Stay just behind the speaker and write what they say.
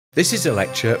This is a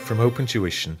lecture from Open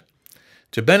Tuition.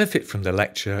 To benefit from the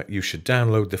lecture, you should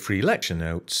download the free lecture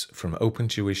notes from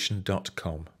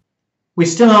opentuition.com. We're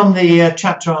still on the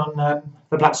chapter on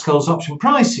the Black-Scholes option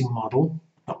pricing model,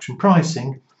 option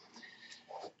pricing.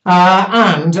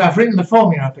 And I've written the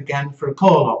formula up again for a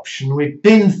call option. We've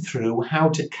been through how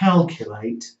to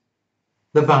calculate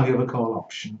the value of a call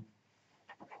option.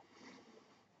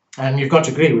 And you've got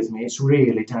to agree with me, it's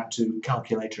really down to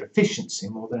calculator efficiency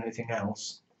more than anything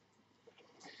else.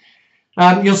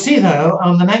 You'll see though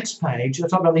on the next page I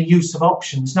talk about the use of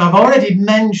options. Now I've already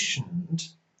mentioned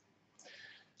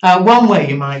one way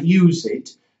you might use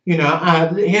it. You know,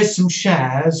 here's some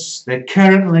shares. They're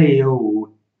currently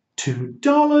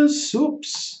 $2.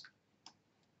 Oops.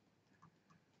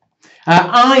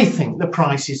 I think the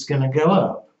price is going to go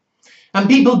up. And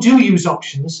people do use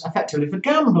options effectively for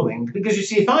gambling, because you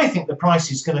see, if I think the price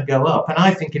is going to go up and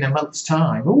I think in a month's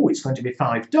time, oh, it's going to be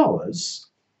 $5,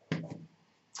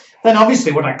 then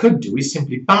obviously what I could do is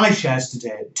simply buy shares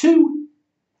today at 2,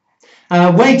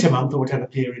 wait a month or whatever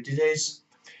period it is,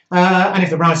 and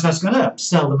if the price has gone up,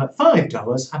 sell them at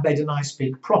 $5. I made a nice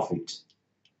big profit.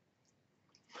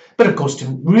 But of course, to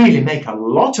really make a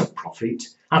lot of profit,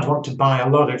 I'd want to buy a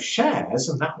lot of shares,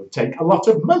 and that would take a lot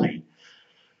of money.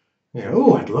 You know,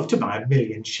 oh, I'd love to buy 1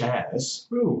 million shares.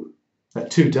 Ooh,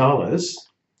 at $2,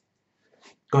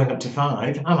 going up to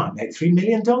 5, I might make $3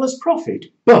 million profit.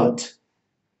 But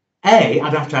A,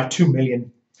 I'd have to have 2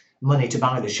 million money to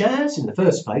buy the shares in the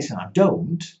first place, and I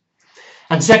don't.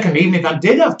 And secondly, even if I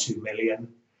did have 2 million,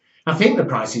 I think the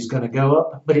price is going to go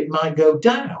up, but it might go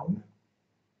down.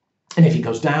 And if it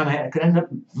goes down, I could end up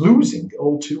losing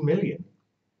all 2 million.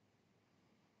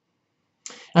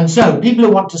 And so people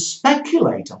who want to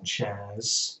speculate on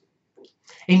shares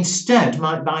instead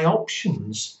might buy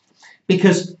options,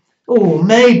 because, oh,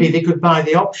 maybe they could buy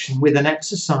the option with an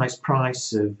exercise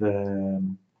price of,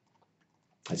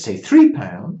 let's say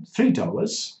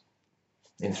 $3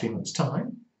 in 3 months'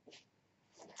 time.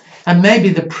 And maybe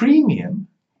the premium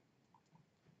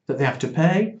that they have to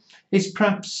pay is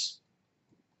perhaps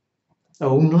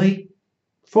only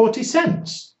 40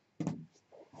 cents.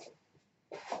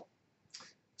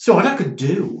 So what I could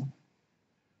do,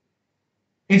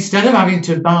 instead of having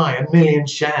to buy 1 million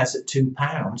shares at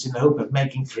 £2 in the hope of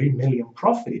making 3 million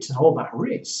profit and all that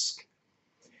risk,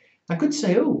 I could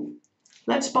say, oh,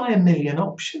 let's buy 1 million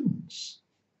options.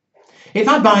 If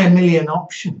I buy 1 million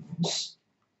options,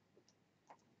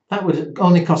 that would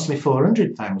only cost me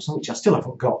 400,000, which I still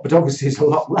haven't got, but obviously is a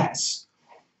lot less.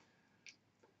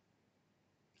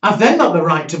 I've then got the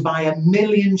right to buy 1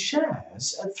 million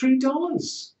shares at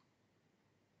 $3.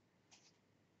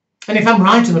 And if I'm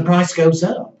right and the price goes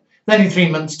up, then in 3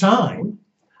 months' time,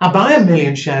 I buy 1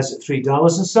 million shares at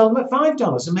 $3 and sell them at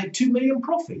 $5 and make 2 million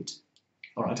profit.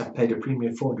 All right, I've paid a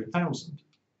premium of 400,000.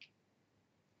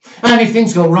 And if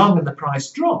things go wrong and the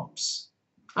price drops,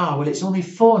 well, it's only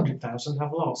 400,000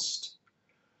 I've lost.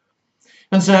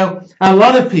 And so a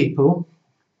lot of people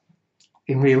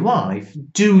in real life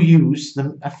do use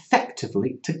them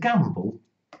effectively to gamble,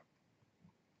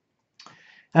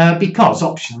 because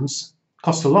options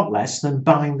cost a lot less than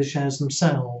buying the shares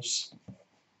themselves.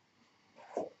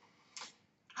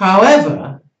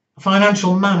 However,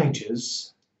 financial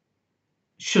managers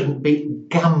shouldn't be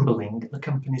gambling the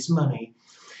company's money.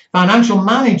 Financial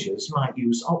managers might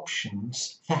use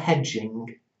options for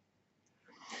hedging.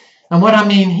 And what I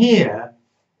mean here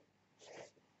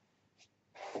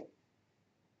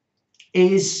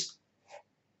is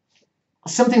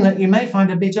something that you may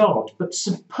find a bit odd, but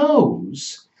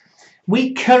suppose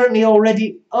we currently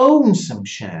already own some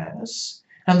shares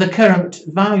and the current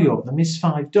value of them is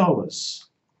 $5.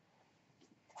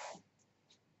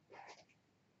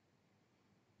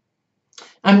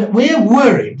 And we're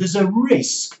worried there's a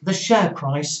risk the share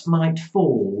price might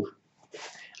fall.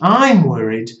 I'm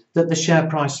worried that the share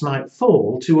price might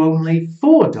fall to only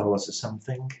 $4 or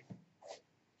something.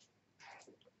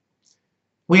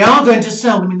 We are going to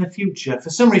sell them in the future. For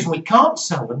some reason we can't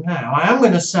sell them now. I am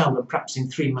going to sell them perhaps in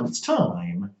 3 months'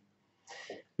 time.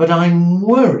 But I'm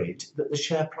worried that the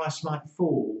share price might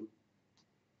fall.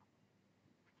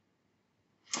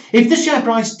 If the share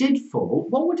price did fall,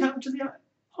 what would happen to the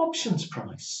options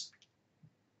price?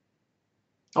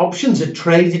 Options are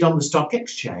traded on the stock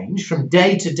exchange from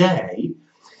day to day.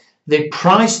 The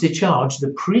price they charge, the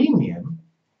premium,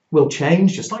 will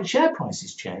change just like share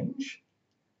prices change.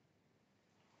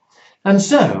 And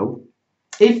so,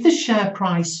 if the share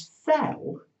price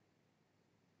fell,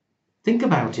 think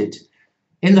about it.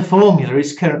 In the formula,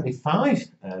 it's currently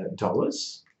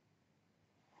 $5.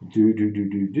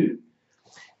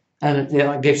 And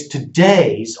that gives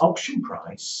today's option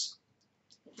price.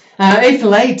 If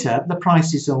later the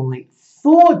price is only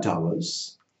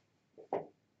 $4,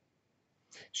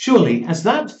 surely as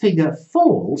that figure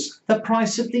falls, the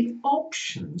price of the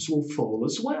options will fall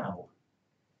as well.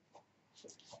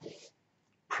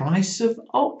 Price of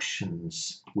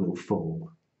options will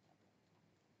fall.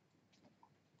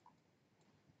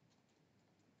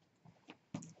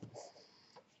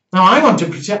 Now I want to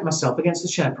protect myself against the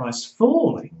share price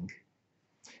falling.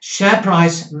 Share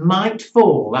price might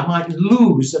fall. I might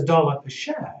lose $1 per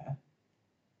share.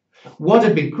 What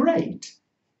would be great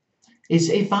is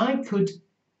if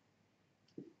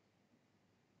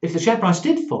the share price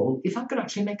did fall, if I could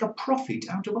actually make a profit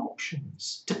out of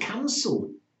options to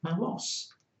cancel my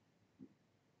loss.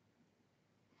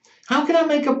 How can I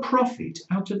make a profit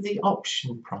out of the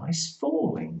option price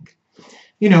falling?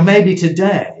 You know, maybe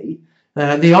today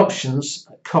the options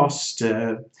cost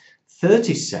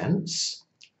 30 cents,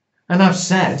 and I've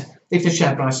said if the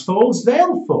share price falls,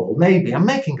 they'll fall. Maybe I'm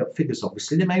making up figures.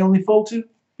 Obviously, they may fall to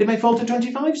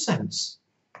 25 cents.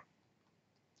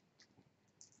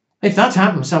 If that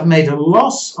happens, I've made a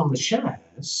loss on the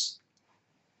shares.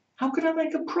 How could I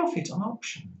make a profit on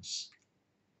options?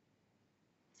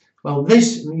 Well,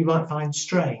 this you might find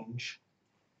strange,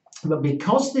 but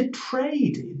because they're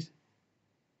traded,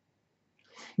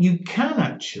 you can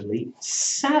actually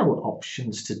sell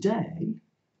options today,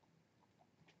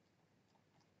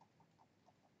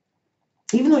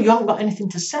 even though you haven't got anything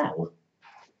to sell.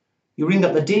 You ring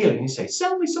up the dealer and you say,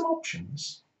 sell me some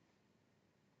options.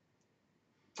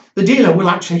 The dealer will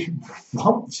actually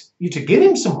want you to give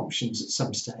him some options at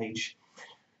some stage.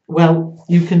 Well,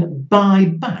 you can buy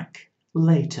back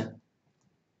later.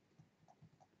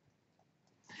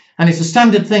 And it's a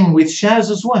standard thing with shares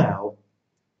as well,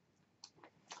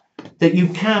 that you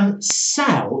can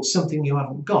sell something you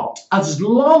haven't got as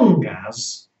long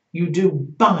as you do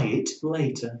buy it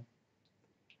later.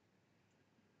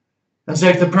 And so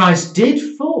if the price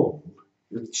did fall,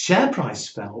 the share price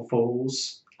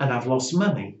falls, and I've lost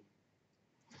money.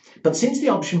 But since the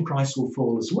option price will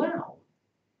fall as well,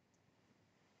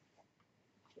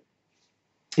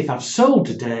 if I've sold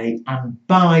today and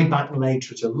buy back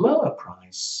later at a lower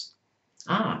price,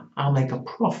 I'll make a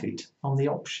profit on the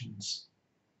options.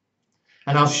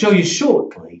 And I'll show you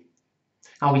shortly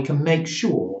how we can make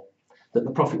sure that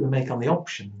the profit we make on the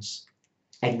options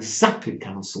exactly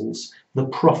cancels the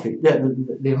profit,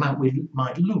 the amount we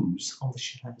might lose on the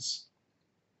shares.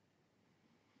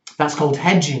 That's called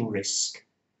hedging risk.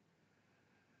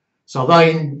 So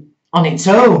although on its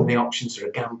own the options are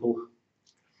a gamble,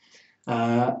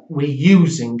 we're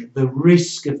using the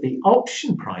risk of the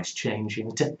option price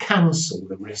changing to cancel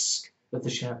the risk of the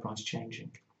share price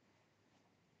changing.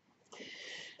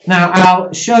 Now,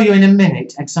 I'll show you in a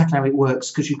minute exactly how it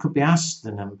works, because you could be asked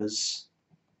the numbers.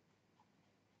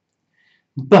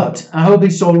 But I hope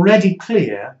it's already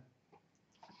clear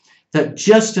that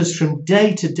just as from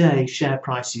day to day share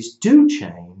prices do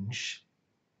change,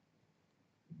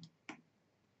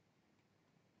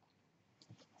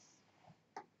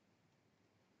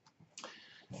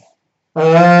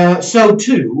 so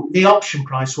too the option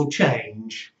price will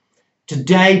change.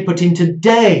 Today, put in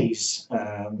today's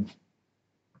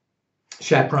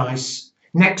share price.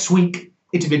 Next week,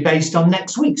 it'll be based on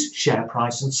next week's share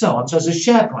price, and so on. So as the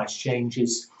share price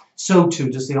changes, so too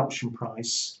does the option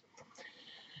price.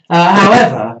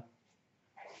 However,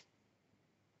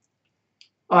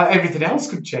 everything else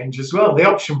could change as well. The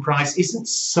option price isn't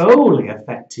solely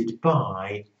affected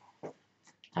by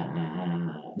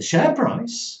the share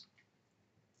price.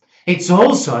 It's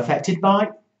also affected by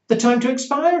the time to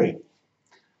expiry.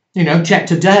 You know, check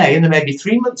today and there may be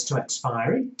 3 months to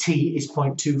expiry. T is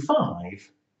 0.25.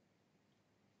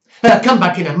 Come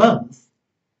back in a month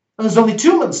and there's only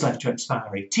 2 months left to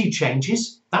expiry. T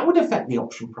changes. That would affect the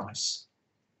option price.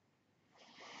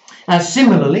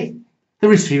 Similarly, the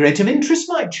risk-free rate of interest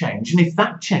might change, and if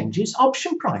that changes,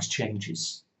 option price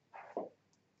changes.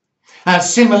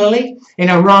 Similarly, in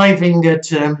arriving at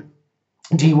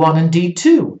D1 and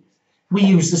D2, we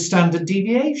use the standard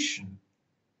deviation.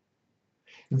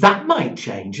 That might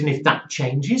change, and if that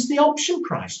changes, the option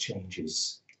price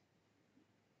changes.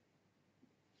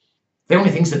 The only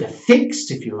things that are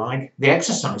fixed, if you like, the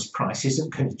exercise price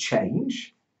isn't going to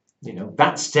change. You know,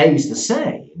 that stays the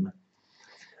same.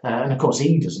 And of course,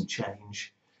 E doesn't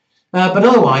change. But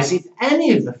otherwise, if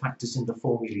any of the factors in the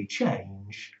formulae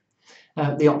change,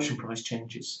 the option price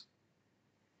changes.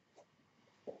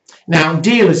 Now,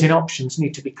 dealers in options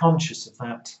need to be conscious of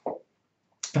that.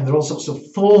 And there are all sorts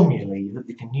of formulae that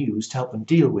they can use to help them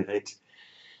deal with it,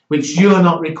 which you are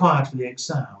not required for the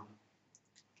exam.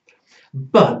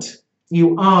 But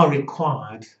you are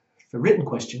required for written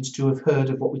questions to have heard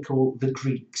of what we call the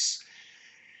Greeks.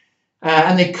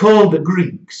 And they call the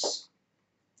Greeks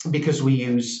because we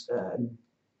use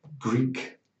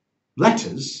Greek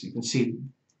letters. You can see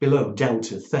below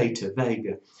delta, theta,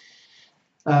 vega.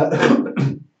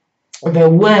 The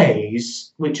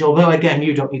ways which, although again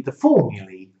you don't need the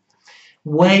formulae,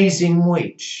 ways in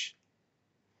which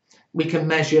we can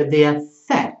measure the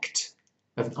effect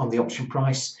on the option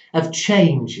price of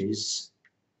changes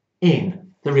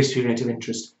in the risk-free rate of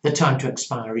interest, the time to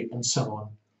expiry, and so on.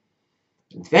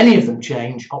 And if any of them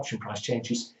change, option price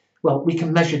changes, well, we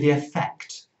can measure the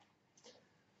effect.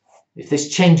 If this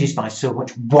changes by so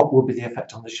much, what will be the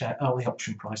effect on the share, on the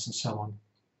option price, and so on.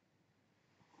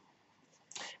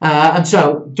 And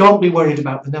so, don't be worried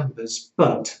about the numbers,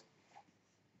 but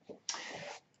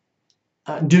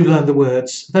do learn the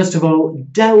words. First of all,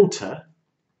 delta,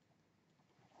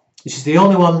 which is the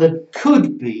only one that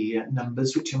could be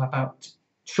numbers, which I'm about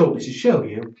shortly to show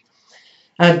you.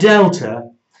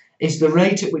 Delta is the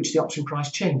rate at which the option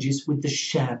price changes with the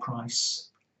share price.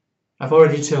 I've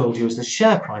already told you, as the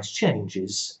share price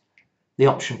changes, the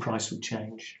option price would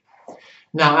change.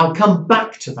 Now, I'll come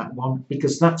back to that one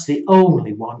because that's the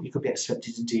only one you could be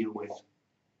expected to deal with.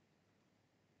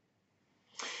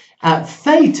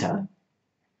 Theta,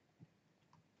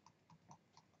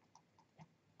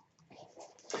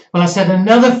 well, I said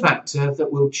another factor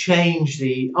that will change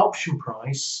the option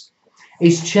price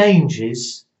is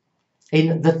changes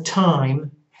in the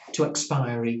time to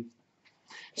expiry.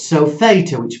 So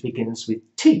theta, which begins with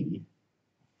T,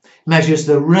 measures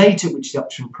the rate at which the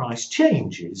option price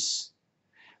changes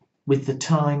with the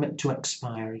time to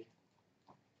expiry.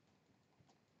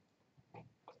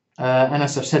 And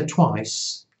as I've said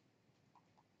twice,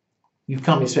 you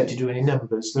can't be expected to do any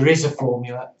numbers. There is a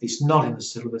formula, it's not in the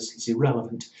syllabus, it's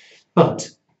irrelevant, but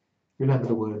remember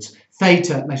the words.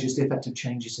 Theta measures the effect of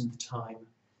changes in the time.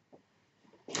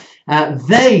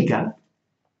 Vega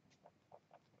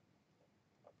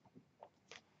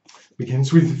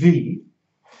begins with V.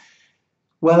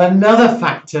 Well, another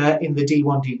factor in the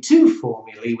D1, D2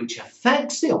 formulae which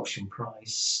affects the option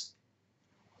price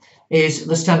is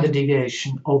the standard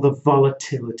deviation or the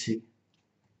volatility.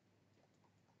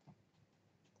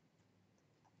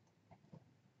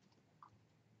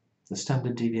 The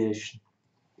standard deviation.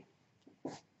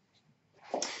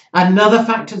 Another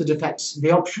factor that affects the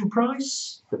option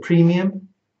price, the premium.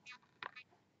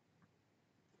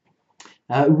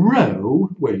 Rho,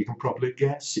 well, you can probably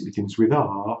guess, it begins with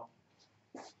R.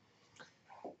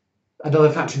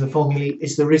 Another factor in the formulae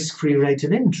is the risk-free rate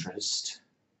of interest.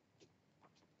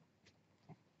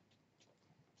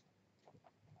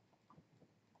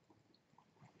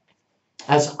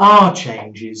 As R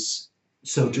changes,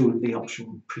 so too the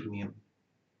option premium.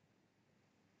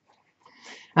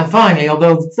 And finally,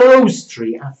 although those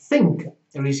three, I think,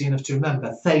 are easy enough to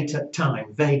remember, theta,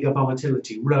 time, vega,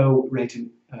 volatility, rho, rate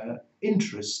of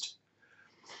interest.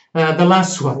 The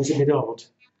last one is a bit odd.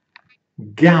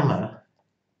 Gamma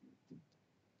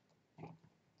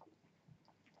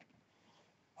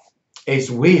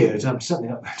is weird. I'm certainly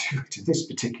not going to look at this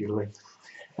particularly.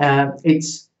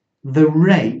 It's the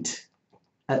rate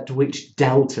at which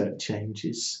delta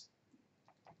changes.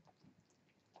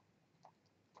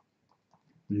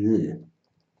 Ugh.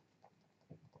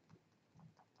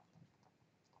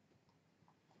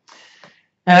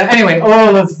 Anyway,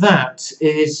 all of that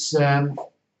is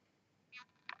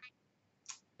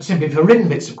simply for written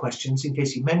bits of questions in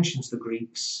case he mentions the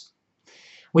Greeks,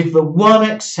 with the one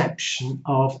exception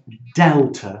of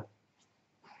delta.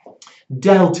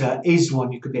 Delta is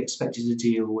one you could be expected to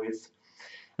deal with.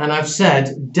 And I've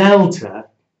said delta,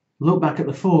 look back at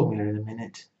the formula in a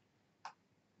minute.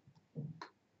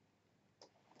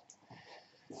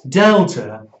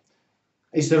 Delta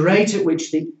is the rate at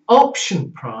which the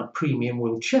option premium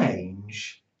will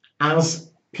change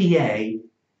as PA,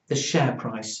 the share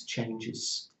price,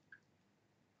 changes.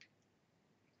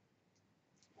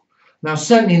 Now,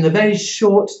 certainly in the very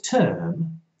short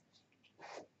term,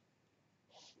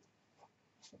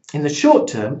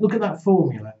 look at that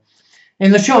formula.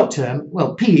 In the short term,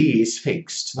 well, PE is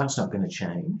fixed. That's not going to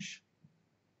change.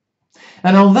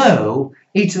 And although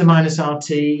e to the minus RT,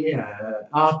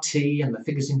 RT and the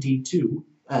figures in D2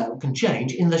 can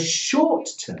change, in the short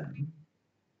term,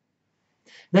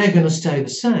 they're going to stay the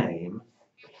same.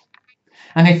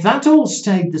 And if that all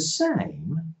stayed the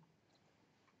same,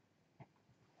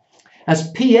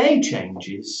 as PA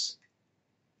changes,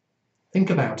 think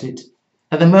about it.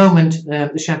 At the moment,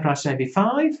 the share price may be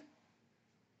 5.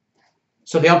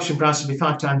 So the option price will be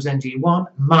 5 times ND1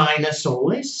 minus all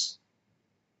this.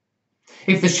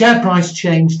 If the share price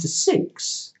changed to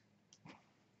 6,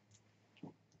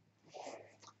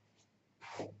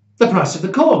 The price of the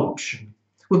call option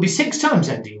would be 6 times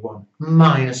ND1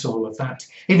 minus all of that.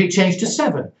 If it changed to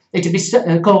 7, it'd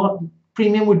be call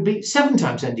premium would be 7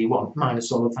 times ND1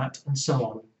 minus all of that, and so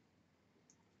on.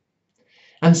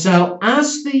 And so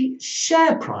as the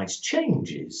share price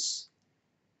changes,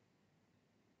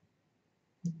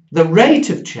 the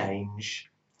rate of change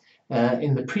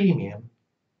in the premium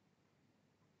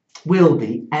will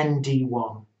be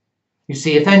ND1. You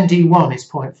see, if ND1 is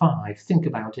 0.5, think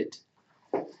about it.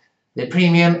 The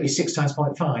premium is 6 times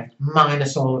 0.5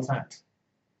 minus all of that.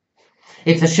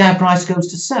 If the share price goes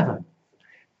to 7,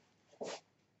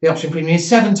 the option premium is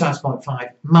 7 times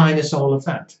 0.5 minus all of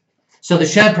that. So the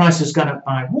share price has gone up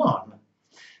by 1.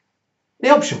 The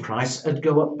option price would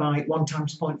go up by 1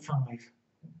 times 0.5.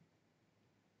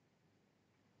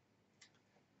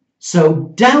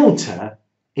 So delta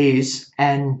is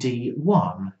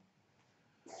ND1.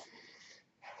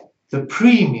 The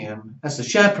premium, as the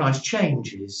share price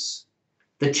changes,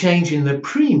 the change in the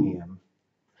premium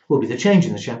will be the change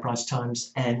in the share price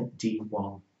times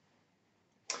ND1.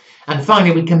 And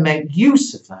finally, we can make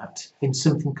use of that in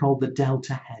something called the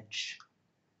delta hedge.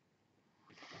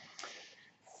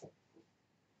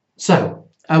 So,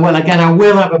 well, again, I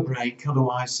will have a break,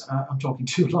 otherwise I'm talking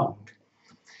too long.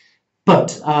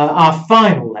 But our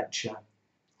final lecture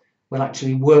will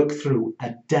actually work through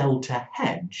a delta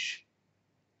hedge.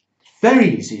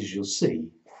 Very easy, as you'll see,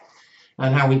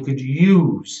 and how we could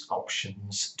use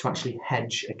options to actually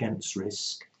hedge against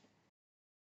risk.